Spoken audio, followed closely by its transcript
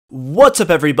What's up,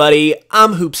 everybody?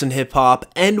 I'm Hoops and Hip Hop,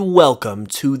 and welcome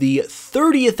to the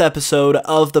 30th episode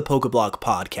of the Pokeblock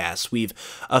Podcast. We've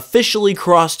officially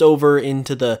crossed over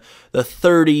into the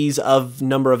 30s of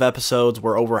number of episodes.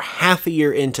 We're over half a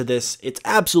year into this. It's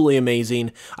absolutely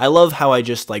amazing. I love how I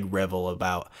just revel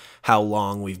about how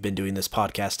long we've been doing this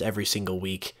podcast every single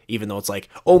week, even though it's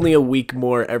only a week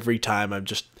more every time. I'm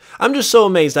just so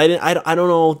amazed. I don't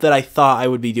know that I thought I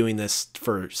would be doing this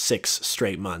for 6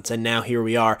 straight months, and now here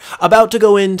we are, about to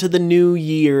go into the new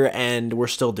year, and we're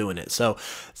still doing it. So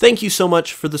thank you so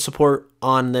much for the support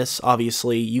on this.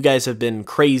 Obviously, you guys have been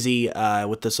crazy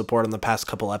with the support on the past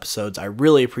couple episodes. I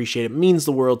really appreciate it. It means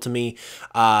the world to me.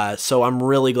 So I'm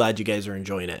really glad you guys are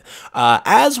enjoying it.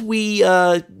 As we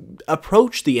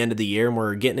approach the end of the year and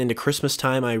we're getting into Christmas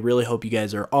time, I really hope you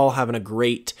guys are all having a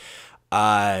great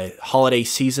holiday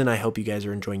season. I hope you guys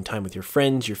are enjoying time with your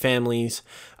friends, your families,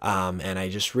 and I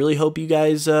just really hope you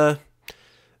guys are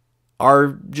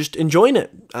just enjoying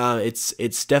it.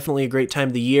 It's definitely a great time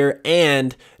of the year,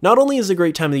 and not only is it a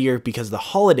great time of the year because of the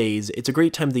holidays, it's a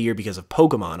great time of the year because of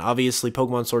Pokemon. Obviously,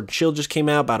 Pokemon Sword and Shield just came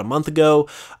out about a month ago,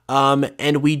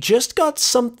 and we just got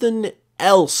something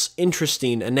else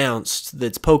interesting announced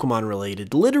that's Pokemon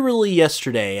related literally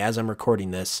yesterday as I'm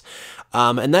recording this,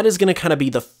 and that is going to kind of be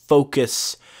the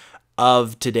focus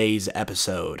of today's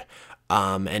episode.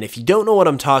 And if you don't know what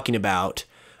I'm talking about,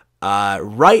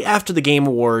 right after the Game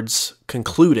Awards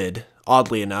concluded,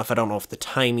 oddly enough, I don't know if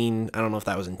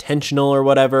that was intentional or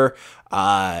whatever,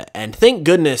 and thank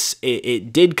goodness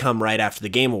it did come right after the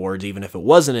Game Awards, even if it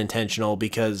wasn't intentional,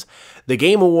 because the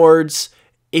Game Awards,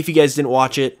 if you guys didn't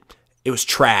watch it, it was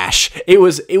trash. It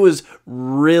was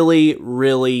really,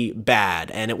 really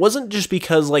bad. And it wasn't just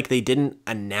because they didn't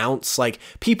announce,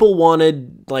 people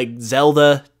wanted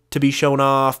Zelda to be shown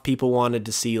off. People wanted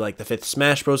to see the 5th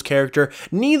Smash Bros character.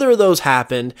 Neither of those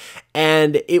happened.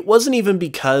 And it wasn't even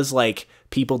because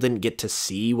people didn't get to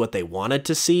see what they wanted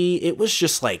to see. It was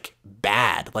just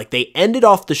bad. They ended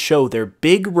off the show. Their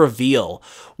big reveal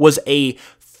was a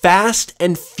Fast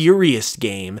and Furious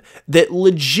game that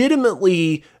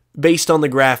legitimately, based on the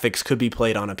graphics, could be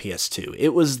played on a PS2.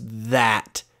 It was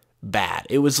that bad.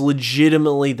 It was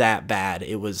legitimately that bad.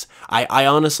 I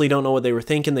honestly don't know what they were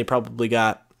thinking.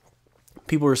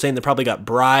 People were saying they probably got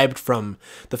bribed from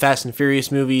the Fast and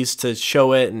Furious movies to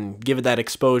show it and give it that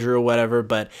exposure or whatever.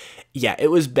 But yeah,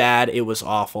 it was bad. It was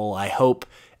awful. I hope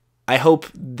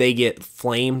they get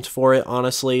flamed for it,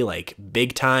 honestly,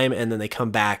 big time, and then they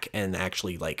come back and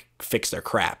actually fix their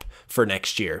crap for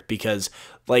next year, because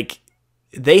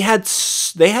they had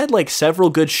several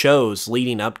good shows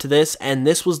leading up to this, and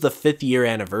this was the 5th year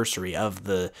anniversary of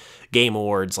the Game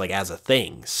Awards as a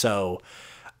thing. So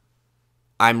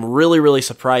I'm really, really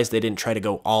surprised they didn't try to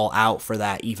go all out for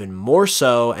that even more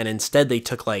so, and instead they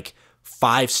took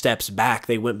 5 steps back.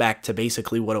 They went back to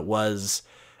basically what it was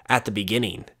at the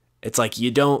beginning. It's you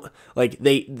don't,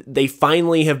 they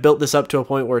finally have built this up to a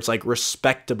point where it's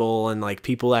respectable and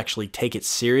people actually take it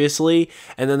seriously,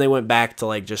 and then they went back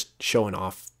to just showing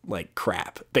off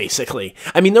crap, basically.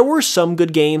 I mean, there were some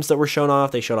good games that were shown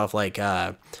off. They showed off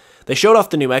they showed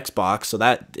off the new Xbox, so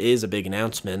that is a big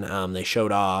announcement. They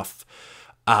showed off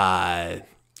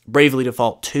Bravely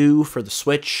Default 2 for the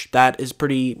Switch. That is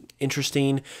pretty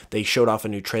interesting. They showed off a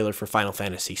new trailer for Final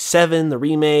Fantasy VII, the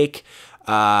remake.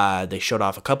 They showed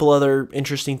off a couple other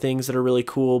interesting things that are really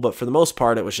cool, but for the most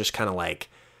part, it was just kind of like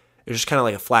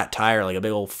a flat tire, a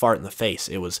big old fart in the face.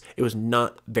 It was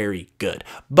not very good.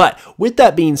 But with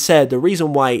that being said, the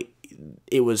reason why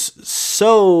it was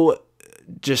so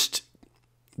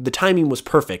the timing was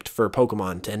perfect for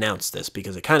Pokemon to announce this,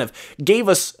 because it kind of gave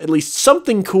us at least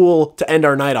something cool to end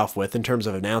our night off with in terms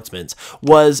of announcements,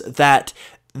 was that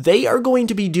they are going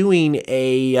to be doing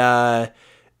a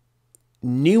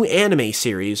new anime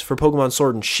series for Pokemon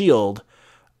Sword and Shield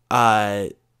for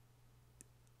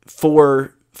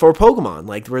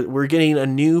Pokemon. We're getting a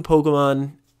new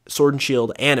Pokemon Sword and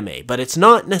Shield anime, but it's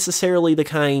not necessarily the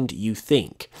kind you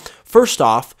think. First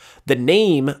off, the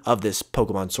name of this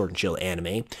Pokemon Sword and Shield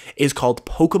anime is called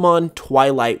Pokemon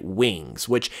Twilight Wings,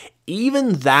 which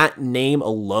even that name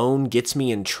alone gets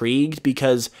me intrigued,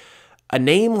 because a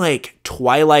name like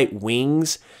Twilight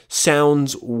Wings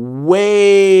sounds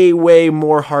way, way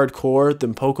more hardcore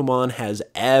than Pokemon has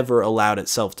ever allowed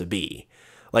itself to be.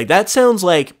 That sounds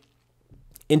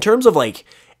in terms of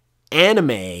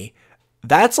anime,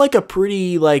 that's a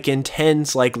pretty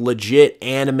intense, legit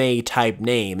anime type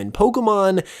name. And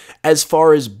Pokemon, as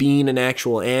far as being an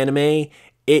actual anime,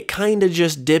 it kind of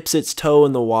just dips its toe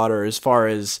in the water as far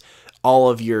as all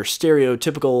of your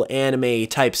stereotypical anime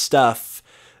type stuff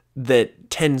that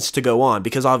tends to go on,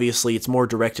 because obviously it's more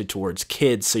directed towards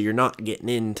kids, so you're not getting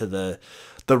into the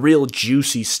real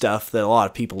juicy stuff that a lot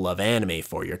of people love anime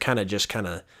for. You're kind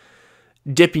of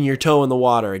dipping your toe in the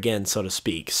water again, so to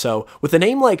speak. So with a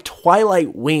name like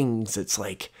Twilight Wings, it's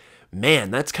like,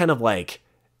 man, that's kind of like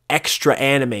extra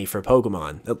anime for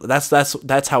Pokemon.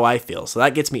 That's how I feel. So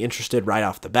that gets me interested right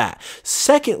off the bat.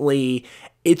 Secondly,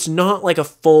 it's not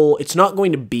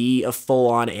going to be a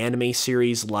full-on anime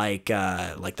series like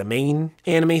the main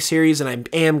anime series, and I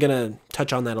am gonna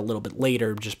touch on that a little bit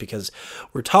later just because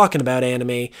we're talking about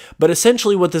anime. But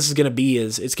essentially what this is gonna be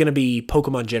is it's gonna be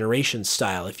Pokemon Generation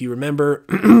style. If you remember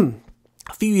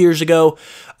a few years ago,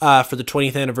 for the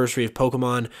 20th anniversary of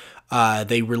Pokemon,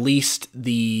 they released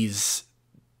these.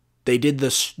 They did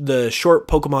the short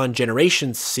Pokemon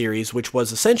Generations series, which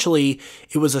was essentially,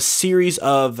 it was a series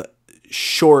of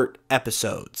short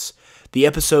episodes. The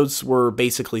episodes were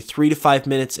basically 3 to 5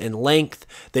 minutes in length.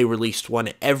 They released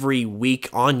one every week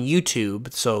on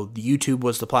YouTube. So YouTube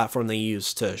was the platform they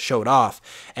used to show it off.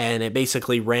 And it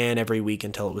basically ran every week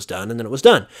until it was done, and then it was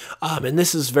done. And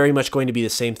this is very much going to be the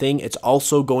same thing. It's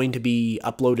also going to be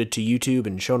uploaded to YouTube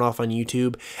and shown off on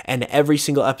YouTube. And every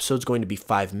single episode is going to be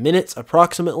 5 minutes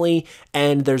approximately.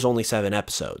 And there's only 7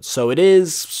 episodes. So it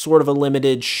is sort of a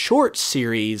limited short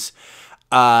series.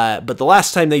 But the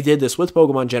last time they did this with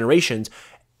Pokemon Generations,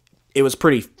 it was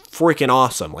pretty freaking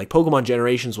awesome. Like, Pokemon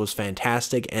Generations was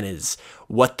fantastic and is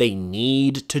what they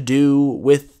need to do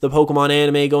with the Pokemon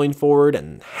anime going forward,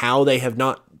 and how they have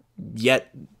not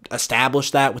yet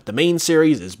established that with the main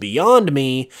series is beyond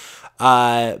me.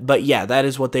 But yeah, that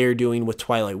is what they are doing with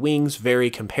Twilight Wings. Very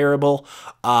comparable.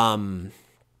 As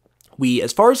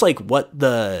far as like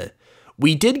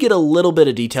we did get a little bit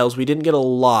of details. We didn't get a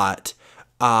lot.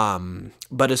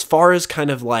 But as far as kind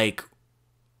of like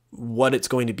what it's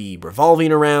going to be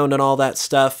revolving around and all that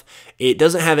stuff, it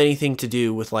doesn't have anything to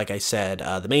do with, like I said,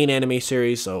 the main anime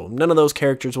series, so none of those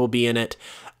characters will be in it.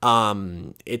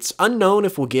 It's unknown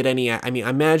if we'll get any, I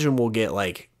imagine we'll get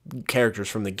like characters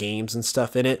from the games and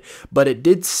stuff in it, but it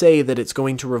did say that it's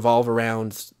going to revolve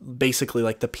around basically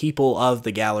like the people of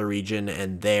the Galar region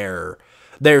and their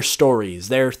stories,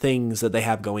 their things that they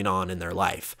have going on in their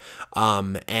life.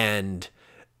 And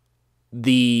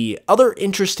the other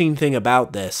interesting thing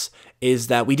about this is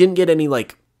that we didn't get any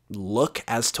like look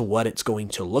as to what it's going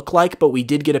to look like, but we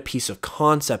did get a piece of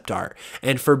concept art.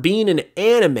 And for being an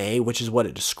anime, which is what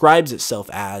it describes itself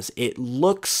as, it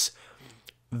looks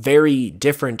very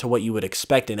different to what you would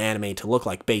expect an anime to look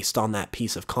like based on that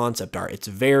piece of concept art. It's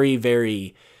very,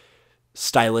 very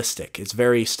stylistic. It's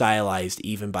very stylized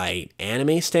even by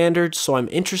anime standards. So I'm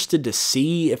interested to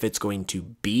see if it's going to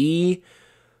be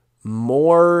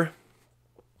more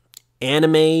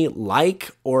anime-like,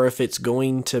 or if it's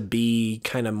going to be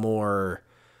kind of more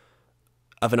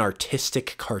of an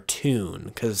artistic cartoon.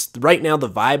 Because right now the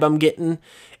vibe I'm getting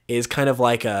is kind of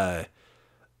like a,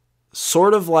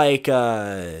 sort of like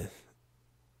a,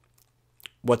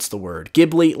 what's the word?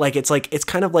 Ghibli, it's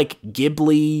kind of like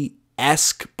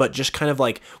Ghibli-esque, but just kind of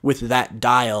like with that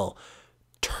dial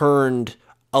turned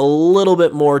a little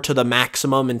bit more to the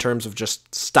maximum in terms of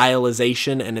just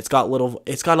stylization, and it's got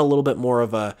a little bit more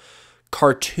of a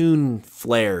cartoon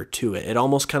flair to it. It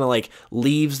almost kind of like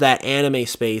leaves that anime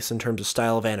space in terms of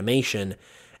style of animation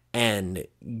and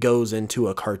goes into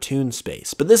a cartoon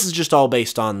space. But this is just all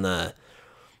based on the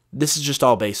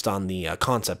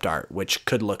concept art, which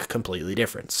could look completely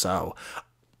different. So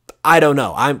I don't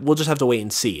know. We'll just have to wait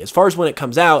and see. As far as when it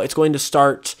comes out, it's going to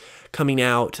start coming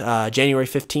out January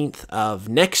 15th of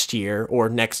next year, or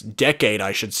next decade,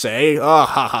 I should say. Oh,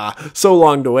 haha. So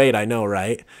long to wait, I know,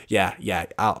 right? Yeah,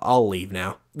 I'll leave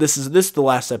now. This is the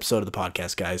last episode of the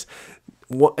podcast, guys.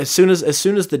 As soon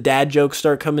as the dad jokes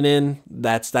start coming in,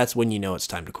 that's when you know it's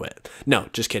time to quit. No,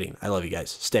 just kidding. I love you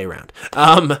guys. Stay around.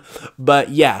 But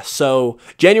yeah, so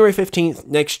January 15th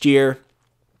next year.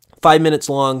 5 minutes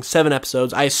long, 7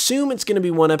 episodes. I assume it's going to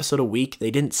be 1 episode a week.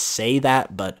 They didn't say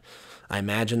that, but I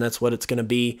imagine that's what it's going to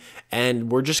be.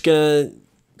 And we're just going to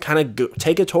kind of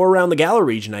take a tour around the Galar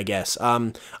region, I guess.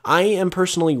 I am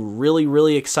personally really,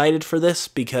 really excited for this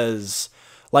because,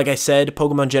 like I said,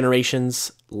 Pokemon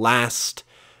Generations last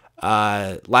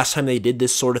time they did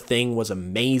this sort of thing was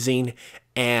amazing.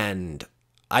 And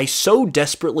I so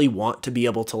desperately want to be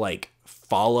able to, like,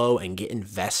 follow and get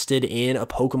invested in a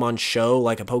Pokemon show,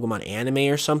 like a Pokemon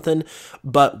anime or something.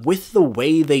 But with the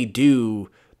way they do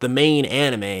the main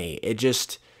anime,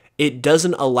 it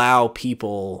doesn't allow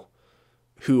people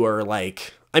who are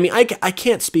like, I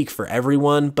can't speak for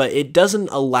everyone, but it doesn't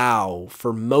allow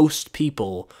for most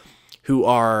people who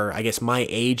are, I guess, my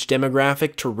age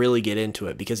demographic to really get into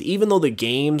it, because even though the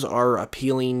games are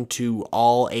appealing to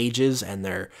all ages and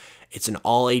it's an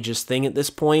all ages thing at this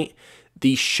point,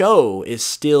 the show is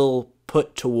still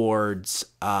put towards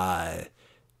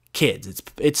kids.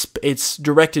 It's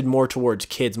directed more towards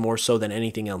kids more so than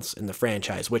anything else in the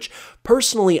franchise, which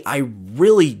personally I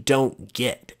really don't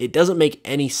get. It doesn't make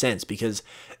any sense, because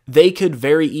they could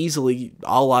very easily,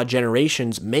 a la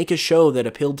Generations, make a show that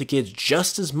appealed to kids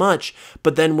just as much,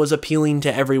 but then was appealing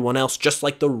to everyone else, just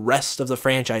like the rest of the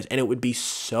franchise, and it would be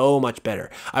so much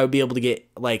better. I would be able to get,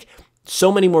 like,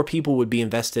 so many more people would be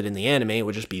invested in the anime. It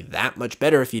would just be that much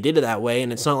better if you did it that way,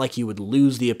 and it's not like you would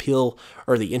lose the appeal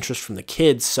or the interest from the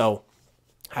kids. So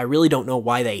I really don't know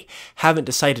why they haven't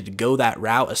decided to go that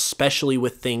route, especially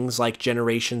with things like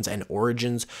Generations and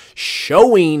Origins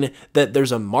showing that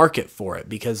there's a market for it,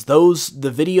 because the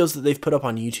videos that they've put up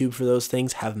on YouTube for those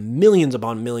things have millions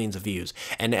upon millions of views,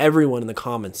 and everyone in the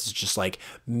comments is just like,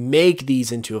 make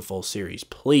these into a full series,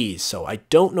 please. So I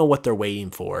don't know what they're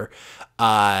waiting for,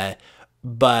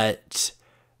 but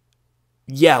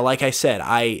yeah, like I said,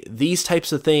 these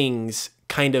types of things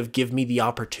kind of give me the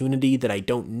opportunity that I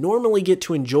don't normally get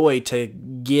to enjoy, to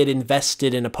get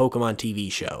invested in a Pokemon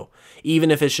TV show. Even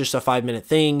if it's just a 5-minute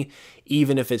thing,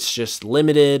 even if it's just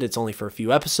limited, it's only for a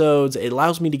few episodes, it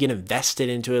allows me to get invested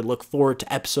into it, look forward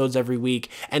to episodes every week,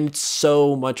 and it's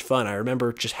so much fun. I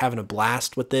remember just having a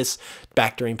blast with this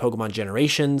back during Pokemon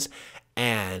Generations,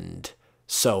 and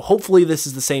so hopefully this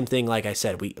is the same thing. Like I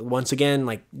said, we, once again,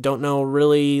 like, don't know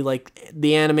really like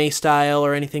the anime style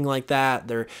or anything like that.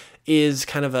 There is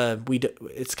kind of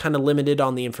it's kind of limited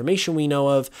on the information we know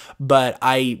of, but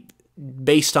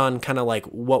based on kind of like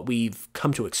what we've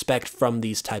come to expect from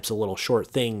these types of little short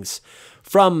things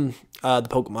from the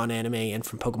Pokemon anime and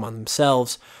from Pokemon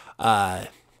themselves, I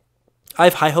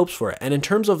have high hopes for it. And in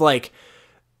terms of like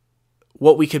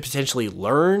what we could potentially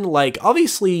learn, like,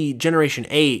 obviously Generation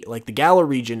 8, like, the Galar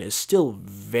region is still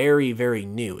very, very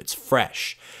new. It's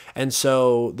fresh. And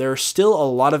so there's still a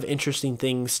lot of interesting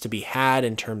things to be had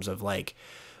in terms of, like,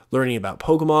 learning about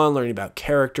Pokemon, learning about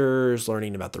characters,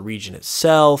 learning about the region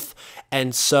itself.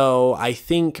 And so I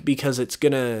think because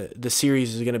the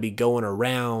series is gonna be going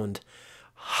around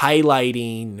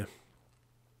highlighting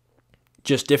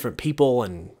just different people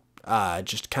and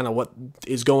just kind of what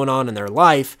is going on in their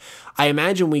life, I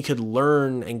imagine we could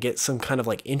learn and get some kind of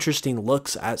like interesting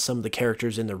looks at some of the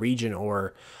characters in the region,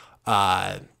 or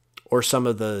some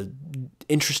of the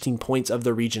interesting points of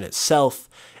the region itself,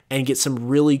 and get some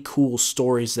really cool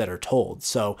stories that are told.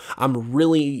 So I'm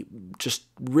really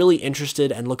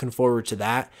interested and looking forward to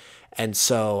that. And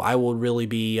so I will really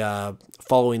be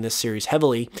following this series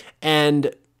heavily.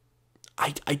 And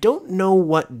I don't know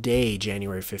what day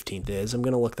January 15th is. I'm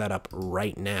going to look that up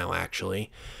right now,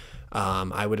 actually.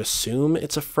 I would assume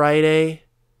it's a Friday.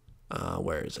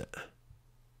 Where is it?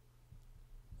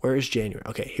 Where is January?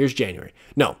 Okay, here's January.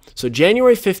 No, so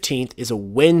January 15th is a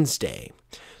Wednesday.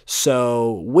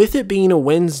 So with it being a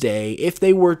Wednesday, if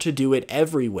they were to do it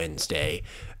every Wednesday,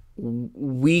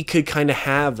 we could kind of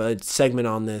have a segment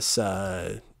on this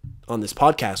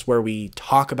podcast where we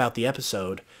talk about the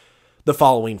episode the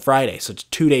following Friday. So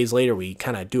 2 days later, we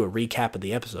kind of do a recap of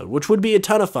the episode, which would be a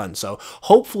ton of fun. So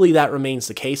hopefully that remains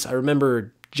the case. I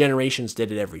remember Generations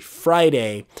did it every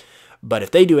Friday, but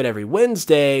if they do it every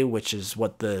Wednesday, which is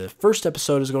what the first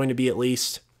episode is going to be at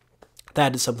least,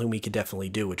 that is something we could definitely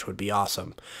do, which would be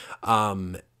awesome.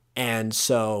 And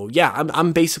so, yeah,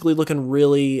 I'm basically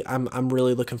I'm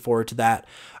really looking forward to that.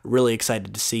 Really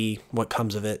excited to see what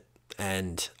comes of it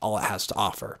and all it has to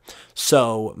offer.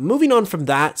 So moving on from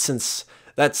that, since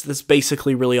that's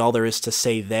basically really all there is to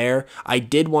say there, I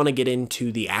did want to get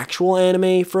into the actual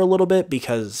anime for a little bit,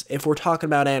 because if we're talking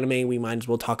about anime, we might as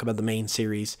well talk about the main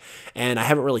series. And I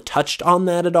haven't really touched on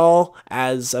that at all,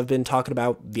 as I've been talking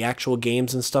about the actual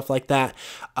games and stuff like that.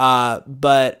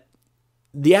 But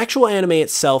the actual anime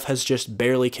itself has just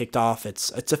barely kicked off.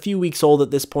 It's a few weeks old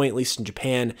at this point, at least in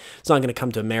Japan. It's not going to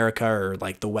come to America or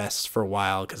like the West for a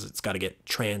while, because it's got to get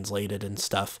translated and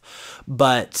stuff.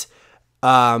 But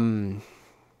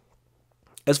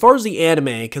as far as the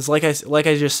anime, because like I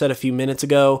just said a few minutes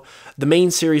ago, the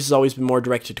main series has always been more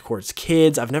directed towards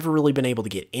kids. I've never really been able to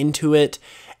get into it,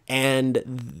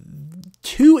 and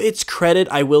to its credit,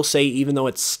 I will say, even though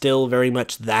it's still very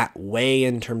much that way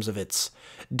in terms of its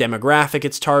demographic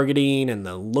it's targeting and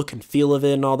the look and feel of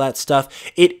it and all that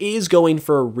stuff. It is going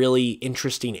for a really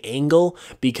interesting angle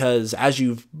because, as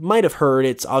you might have heard,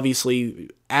 it's obviously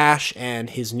Ash and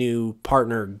his new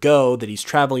partner Go that he's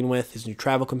traveling with, his new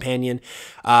travel companion.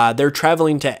 They're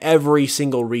traveling to every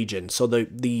single region. So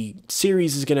the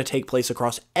series is going to take place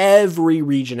across every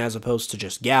region as opposed to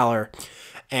just Galar.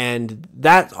 And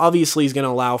that obviously is going to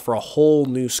allow for a whole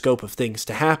new scope of things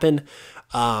to happen,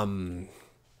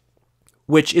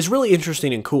 which is really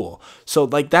interesting and cool. So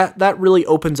like that really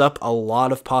opens up a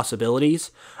lot of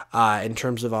possibilities in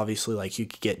terms of, obviously, like, you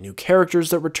could get new characters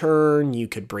that return. You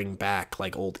could bring back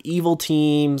like old evil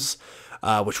teams,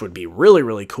 which would be really,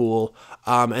 really cool.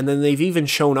 And then they've even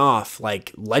shown off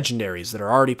like legendaries that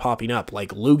are already popping up.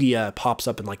 Like Lugia pops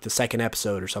up in like the second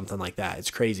episode or something like that.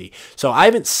 It's crazy. So I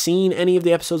haven't seen any of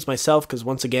the episodes myself because,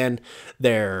 once again,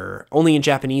 they're only in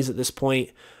Japanese at this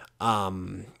point.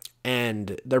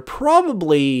 And they're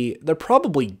probably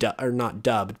not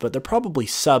dubbed, but they're probably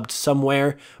subbed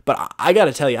somewhere. But I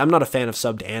gotta tell you, I'm not a fan of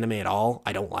subbed anime at all.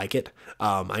 I don't like it.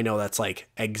 I know that's like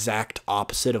exact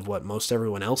opposite of what most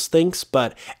everyone else thinks,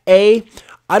 but I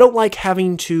don't like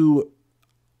having to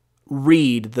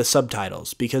read the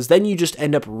subtitles because then you just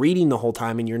end up reading the whole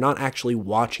time and you're not actually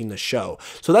watching the show.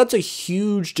 So that's a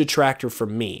huge detractor for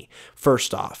me,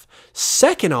 first off.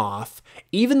 Second off,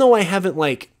 even though I haven't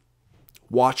like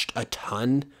watched a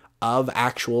ton of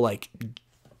actual like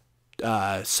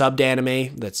subbed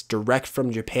anime that's direct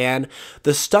from Japan,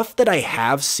 the stuff that I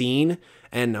have seen,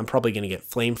 and I'm probably going to get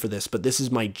flamed for this, but this is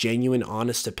my genuine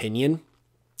honest opinion,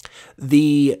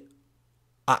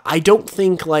 I don't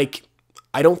think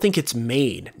it's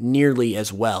made nearly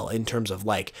as well in terms of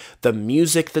like the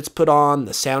music that's put on,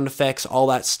 the sound effects, all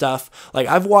that stuff. Like,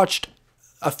 I've watched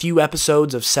a few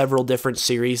episodes of several different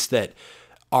series that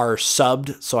are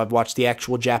subbed, so I've watched the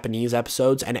actual Japanese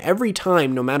episodes, and every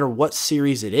time, no matter what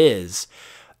series it is,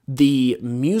 the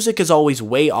music is always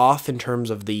way off in terms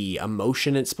of the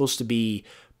emotion it's supposed to be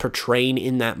portraying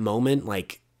in that moment.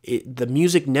 Like, the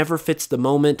music never fits the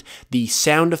moment. The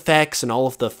sound effects and all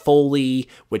of the Foley,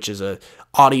 which is a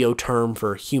audio term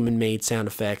for human-made sound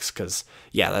effects, because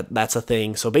yeah, that's a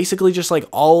thing. So basically, just like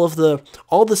all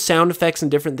the sound effects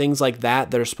and different things like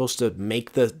that are supposed to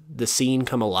make the scene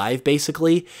come alive,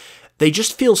 basically, they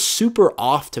just feel super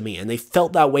off to me, and they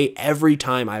felt that way every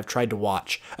time I've tried to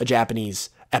watch a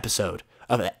Japanese episode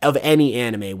of any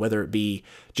anime, whether it be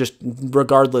just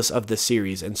regardless of the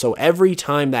series. And so every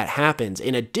time that happens,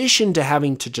 in addition to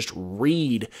having to just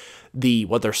read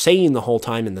what they're saying the whole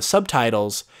time in the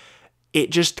subtitles, it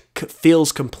just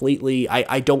feels completely,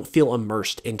 I don't feel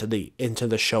immersed into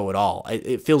the show at all.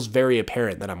 It feels very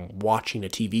apparent that I'm watching a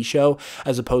TV show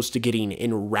as opposed to getting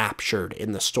enraptured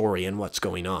in the story and what's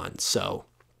going on. So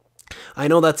I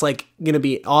know that's like going to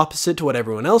be opposite to what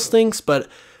everyone else thinks, but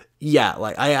yeah,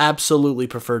 like, I absolutely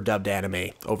prefer dubbed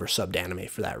anime over subbed anime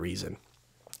for that reason.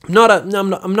 I'm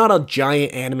not a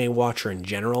giant anime watcher in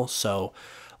general, so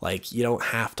like, you don't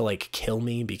have to like kill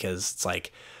me, because it's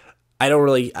like I'm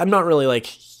not really like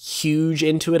huge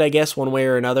into it, I guess, one way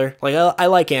or another. Like, I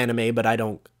like anime, but I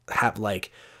don't have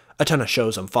like a ton of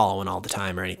shows I'm following all the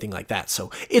time or anything like that,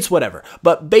 so it's whatever.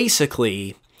 But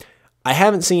basically, I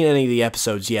haven't seen any of the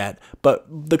episodes yet, but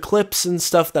the clips and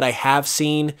stuff that I have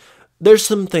seen, there's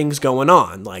some things going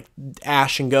on. Like,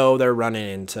 Ash and Go, they're running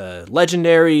into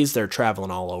legendaries, they're traveling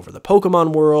all over the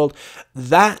Pokemon world.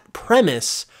 That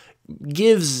premise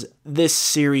gives this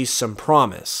series some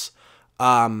promise.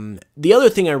 The other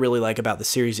thing I really like about the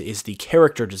series is the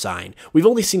character design. We've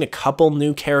only seen a couple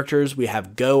new characters. We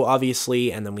have Go,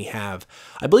 obviously, and then we have,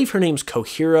 I believe her name's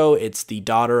Kohiro. It's the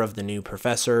daughter of the new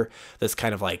professor that's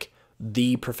kind of like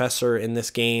the professor in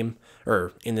this game,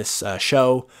 or in this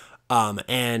show.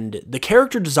 And the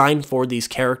character design for these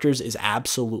characters is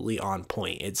absolutely on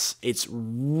point. It's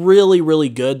really, really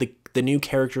good. The new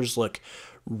characters look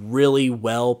really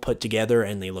well put together,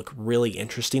 and they look really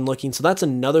interesting looking. So that's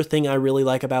another thing I really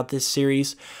like about this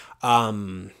series.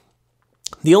 The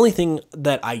only thing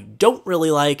that I don't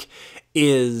really like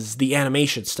is the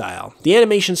animation style. The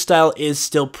animation style is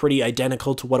still pretty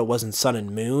identical to what it was in Sun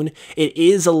and Moon. It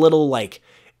is a little like,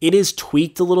 it is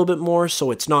tweaked a little bit more,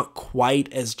 so it's not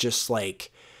quite as just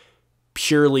like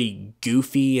purely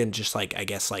goofy and just like, I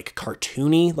guess, like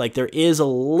cartoony. Like, there is a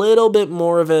little bit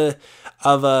more of a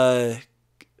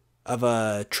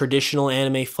traditional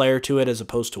anime flair to it as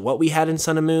opposed to what we had in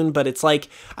Sun and Moon, but it's like,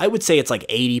 I would say it's like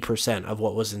 80% of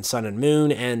what was in Sun and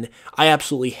Moon, and I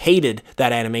absolutely hated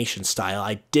that animation style.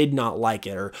 I did not like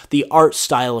it, or the art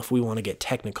style, if we want to get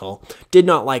technical, did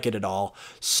not like it at all.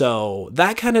 So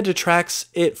that kind of detracts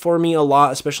it for me a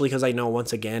lot, especially because I know,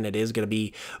 once again, it is going to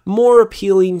be more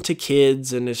appealing to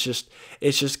kids, and it's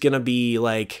just going to be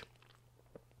like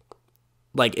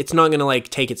it's not going to like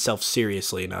take itself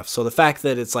seriously enough. So the fact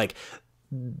that it's like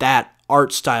that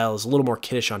art style is a little more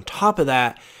kiddish on top of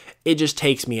that, it just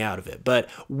takes me out of it. But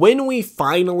when we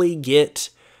finally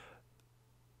get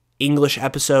English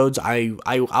episodes,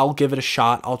 I'll give it a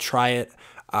shot. I'll try it.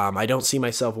 I don't see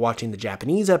myself watching the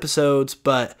Japanese episodes,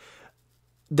 but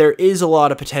there is a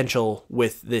lot of potential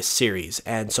with this series,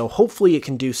 and so hopefully it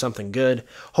can do something good.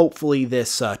 Hopefully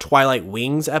this Twilight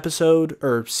Wings episode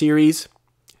or series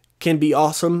can be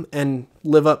awesome and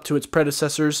live up to its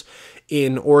predecessors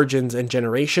in Origins and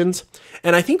Generations.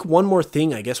 And I think one more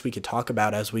thing I guess we could talk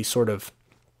about as we sort of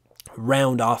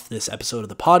round off this episode of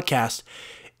the podcast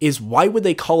is, why would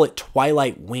they call it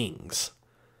Twilight Wings?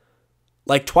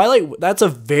 Like, Twilight, that's a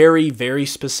very, very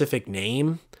specific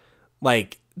name.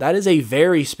 Like, that is a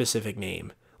very specific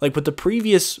name. Like with the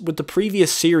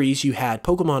previous series, you had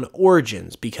Pokemon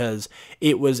Origins because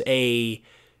it was a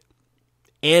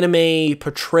anime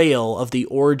portrayal of the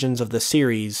origins of the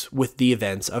series with the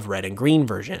events of Red and Green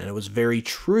version, and it was very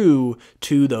true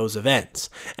to those events.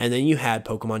 And then you had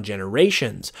Pokemon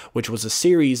Generations, which was a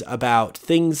series about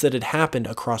things that had happened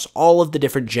across all of the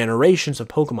different generations of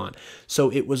Pokemon,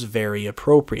 so it was very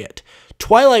appropriate.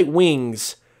 Twilight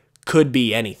Wings could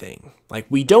be anything. Like,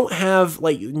 we don't have,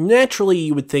 like, naturally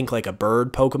you would think like a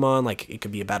bird Pokemon, like it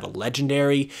could be about a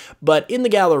legendary, but in the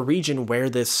Galar region where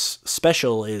this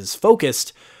special is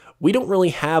focused, we don't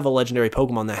really have a legendary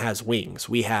Pokemon that has wings.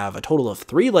 We have a total of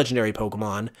 3 legendary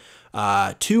Pokemon.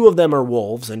 2 of them are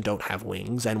wolves and don't have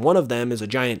wings, and one of them is a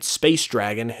giant space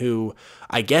dragon who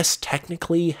I guess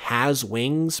technically has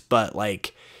wings, but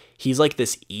like, he's like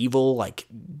this evil, like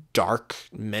dark,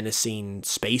 menacing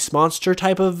space monster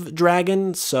type of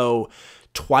dragon. So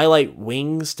Twilight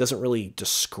Wings doesn't really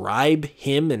describe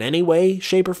him in any way,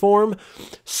 shape, or form.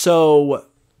 So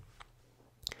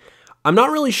I'm not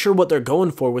really sure what they're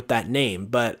going for with that name,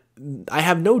 but I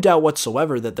have no doubt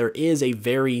whatsoever that there is a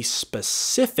very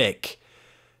specific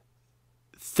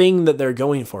thing that they're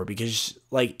going for, because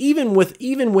like even with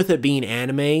it being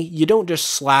anime, you don't just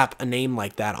slap a name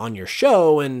like that on your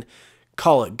show and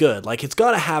call it good. Like, it's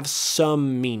got to have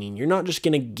some meaning. You're not just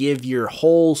going to give your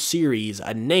whole series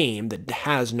a name that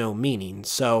has no meaning.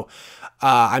 So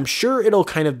I'm sure it'll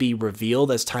kind of be revealed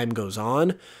as time goes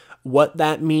on what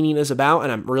that meaning is about,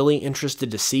 and I'm really interested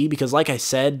to see, because like I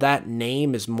said, that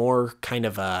name is more kind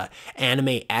of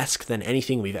anime-esque than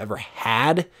anything we've ever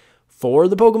had for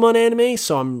the Pokemon anime,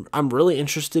 so I'm really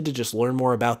interested to just learn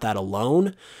more about that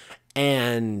alone.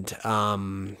 And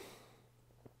I'm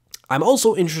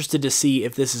also interested to see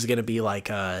if this is going to be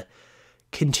like a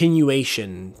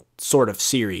continuation sort of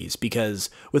series,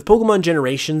 because with Pokemon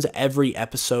Generations, every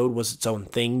episode was its own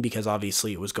thing, because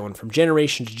obviously it was going from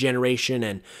generation to generation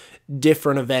and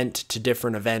different event to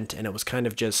different event, and it was kind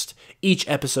of just each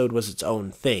episode was its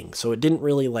own thing, so it didn't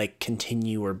really like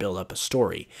continue or build up a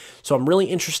story. So I'm really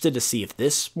interested to see if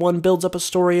this one builds up a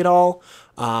story at all,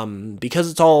 because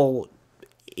it's all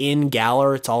in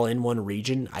Galar, it's all in one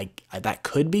region. I that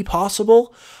could be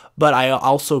possible, but I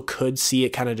also could see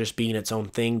it kind of just being its own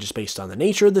thing, just based on the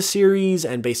nature of the series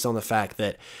and based on the fact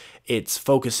that it's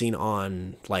focusing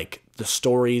on like the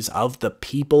stories of the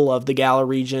people of the Galar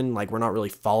region. Like, we're not really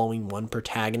following one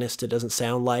protagonist, it doesn't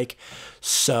sound like.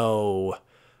 So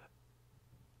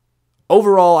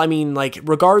overall, I mean, like,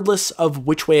 regardless of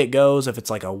which way it goes, if it's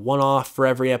like a one-off for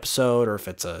every episode or if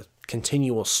it's a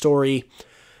continual story,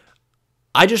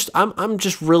 I'm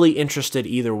just really interested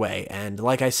either way. And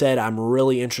like I said, I'm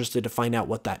really interested to find out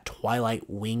what that Twilight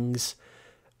Wings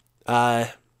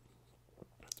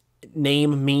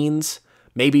name means.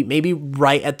 Maybe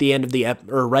right at the end of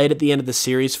the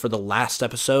series for the last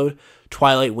episode,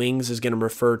 Twilight Wings is going to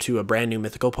refer to a brand new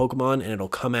mythical Pokemon, and it'll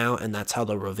come out, and that's how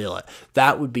they'll reveal it.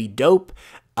 That would be dope,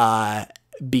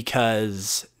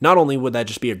 because not only would that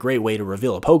just be a great way to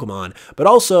reveal a Pokemon, but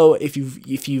also if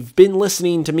you've been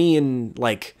listening to me in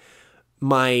like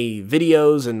my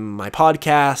videos and my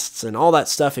podcasts and all that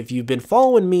stuff, if you've been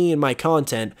following me and my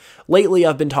content lately,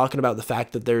 I've been talking about the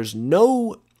fact that there's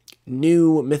no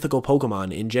new mythical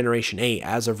Pokemon in Generation 8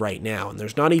 as of right now, and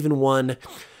there's not even one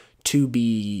to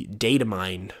be data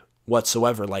mined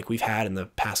whatsoever like we've had in the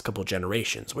past couple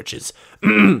generations, which is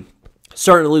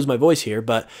starting to lose my voice here,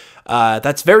 but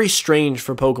that's very strange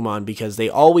for Pokemon because they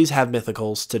always have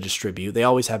mythicals to distribute. They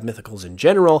always have mythicals in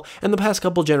general, and the past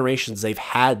couple generations they've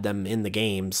had them in the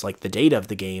games, like the data of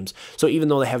the games. So even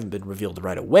though they haven't been revealed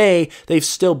right away, they've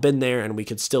still been there, and we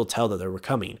could still tell that they were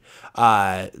coming.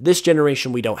 This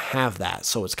generation we don't have that,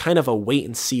 so it's kind of a wait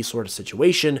and see sort of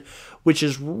situation, which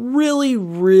is really,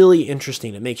 really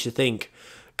interesting. It makes you think,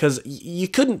 because you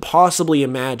couldn't possibly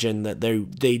imagine that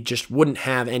they just wouldn't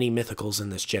have any mythicals in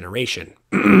this generation.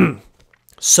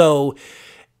 So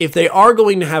if they are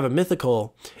going to have a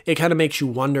mythical, it kind of makes you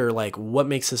wonder, like, what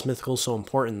makes this mythical so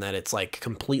important that it's like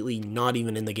completely not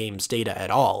even in the game's data at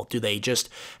all?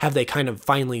 Have they kind of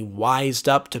finally wised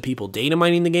up to people data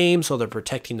mining the game, so they're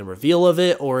protecting the reveal of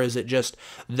it? Or is it just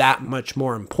that much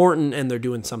more important and they're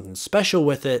doing something special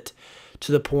with it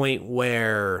to the point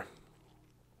where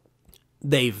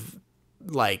they've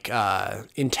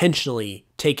intentionally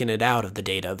taken it out of the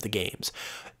data of the games?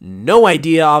 No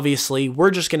idea, obviously. We're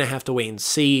just going to have to wait and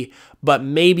see, but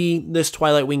maybe this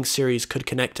Twilight Wings series could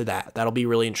connect to that. That'll be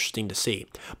really interesting to see.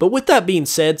 But with that being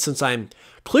said, since I'm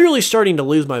clearly starting to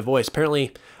lose my voice,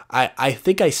 apparently I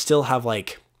think I still have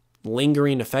like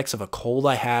lingering effects of a cold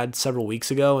I had several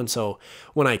weeks ago, and so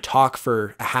when I talk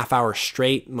for a half hour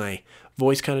straight, my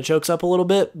voice kind of chokes up a little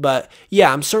bit. But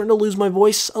yeah, I'm starting to lose my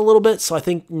voice a little bit, so I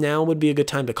think now would be a good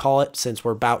time to call it, since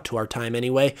we're about to our time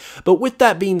anyway. But with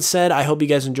that being said, I hope you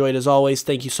guys enjoyed as always.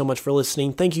 Thank you so much for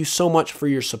listening. Thank you so much for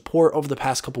your support over the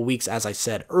past couple weeks, as I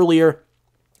said earlier.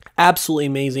 Absolutely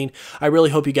amazing. I really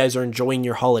hope you guys are enjoying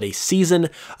your holiday season.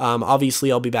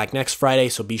 Obviously, I'll be back next Friday,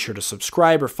 so be sure to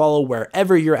subscribe or follow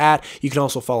wherever you're at. You can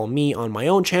also follow me on my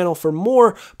own channel for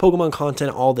more Pokemon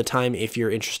content all the time if you're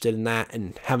interested in that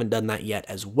and haven't done that yet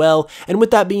as well. And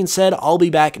with that being said, I'll be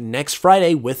back next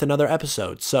Friday with another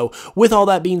episode. So with all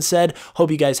that being said,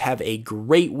 hope you guys have a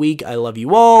great week. I love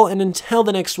you all, and until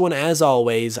the next one, as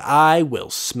always, I will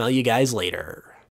smell you guys later.